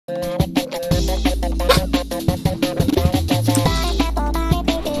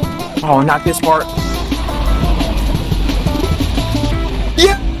Oh, not this part.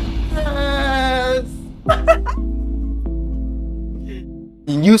 Yes!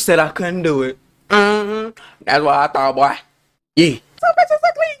 You said I couldn't do it. That's what I thought, boy. Yeah.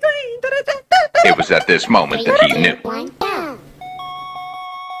 It was at this moment that he knew.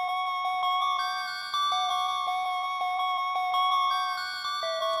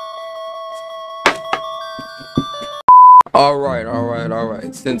 Alright.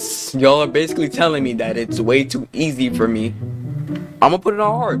 Since y'all are basically telling me that it's way too easy for me, I'm gonna put it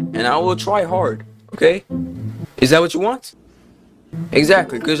on hard, and I will try hard, okay? Is that what you want?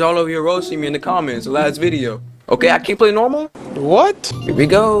 Exactly, because y'all over here roasting me in the comments the last video. Okay, I can't play normal? What? Here we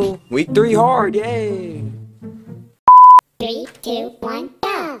go. Week 3 hard, yay! 3, 2, 1,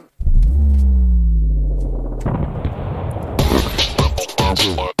 go!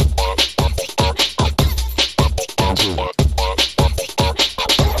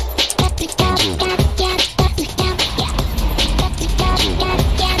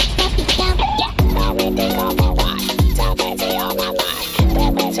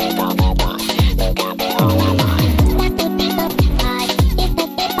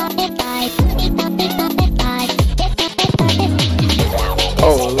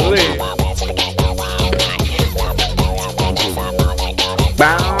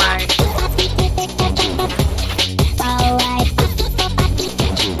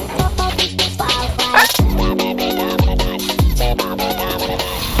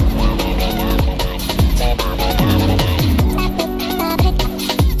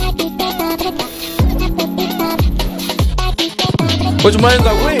 Which ones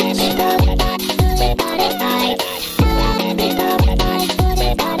are which?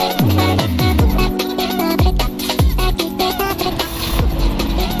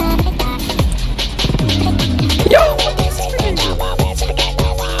 Yo!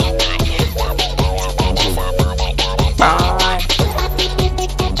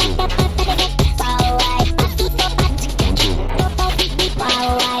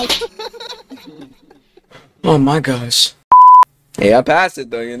 Oh my gosh. Hey, I passed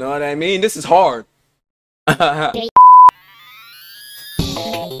it though, you know what I mean? This is hard. Oh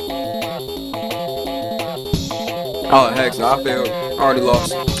heck no, I failed. I already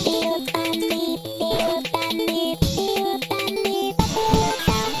lost.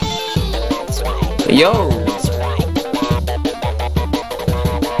 Yo!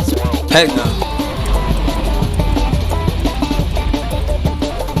 Heck no.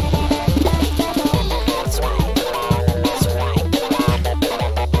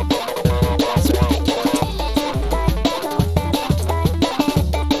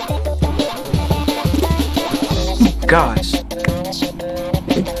 Gosh.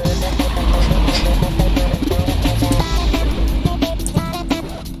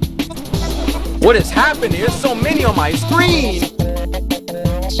 What is happening? There's so many on my screen.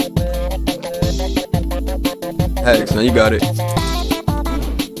 Hey, so you got it.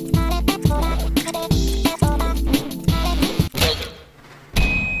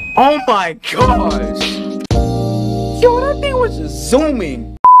 Oh my gosh. Yo, that thing was just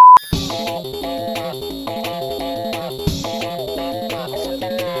zooming.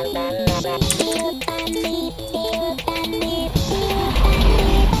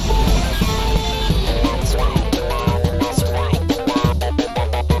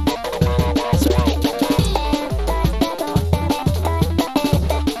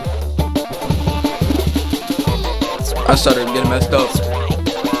 I started getting messed up.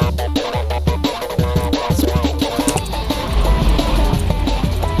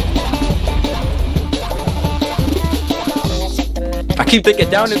 I keep thinking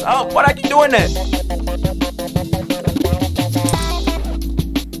down is up. Why do I keep doing that?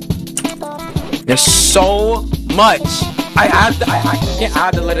 There's so much. I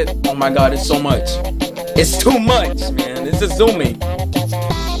have to let it. Oh my god, it's so much. It's too much, man. This is zooming.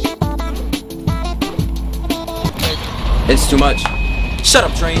 It's too much. Shut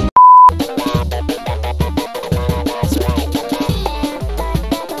up, train.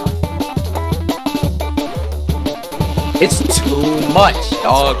 It's too much,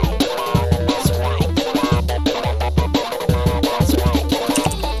 dog.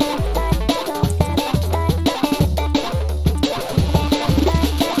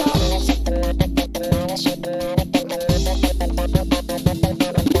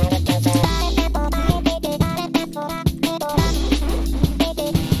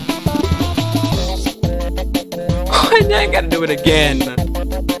 I ain't gotta do it again.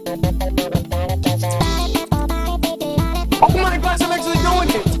 Oh my gosh, I'm actually doing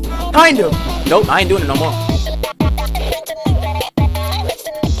it. Kind of. Nope, I ain't doing it no more.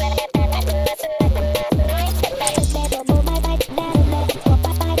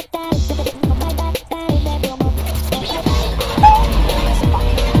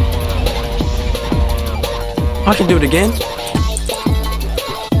 I can do it again.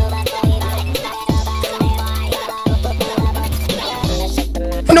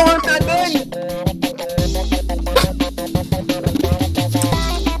 No, I'm not done.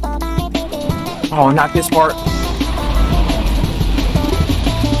 Oh, not this part.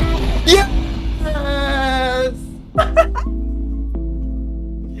 Yes!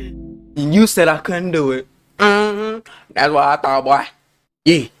 You said I couldn't do it. That's what I thought, boy.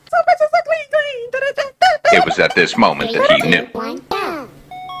 Yeah. It was at this moment that he knew. 1 down.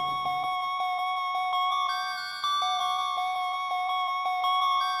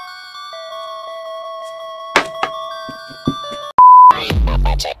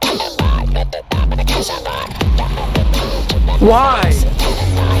 Why?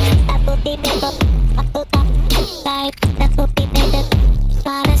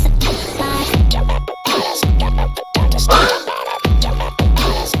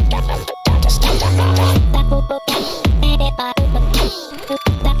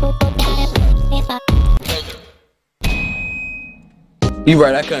 You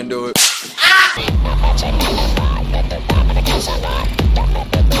right, I couldn't do it.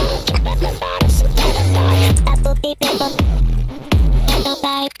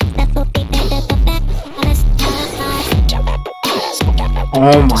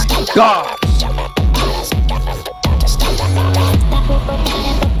 Oh my gosh!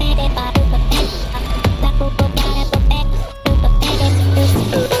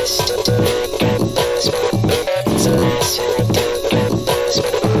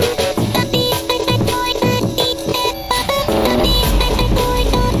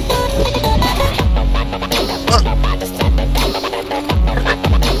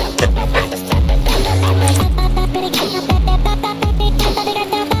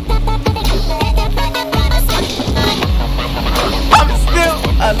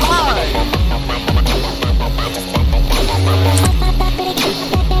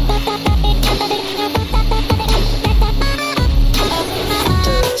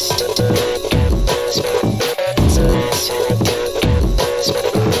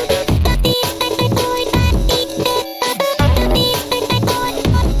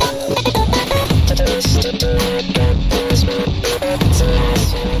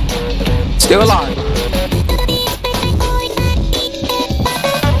 Still alive.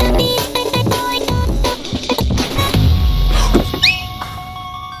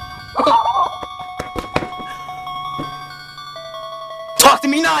 Talk to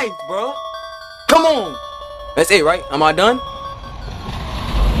me nice, bro. Come on. That's it, right? Am I done?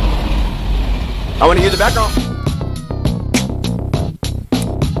 I want to hear the background.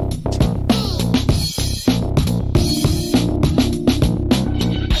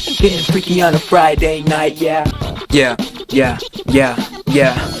 Getting freaky on a Friday night, yeah. Yeah.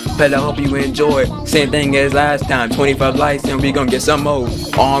 But I hope you enjoy. Same thing as last time. 25 likes and we gon' get some more.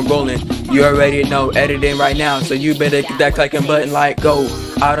 On rolling. You already know. Editing right now. So you better get that clicking button like go.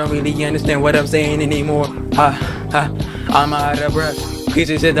 I don't really understand what I'm saying anymore. I'm out of breath. Please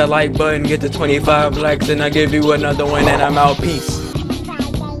just hit that like button. Get to 25 likes and I give you another one and I'm out. Peace.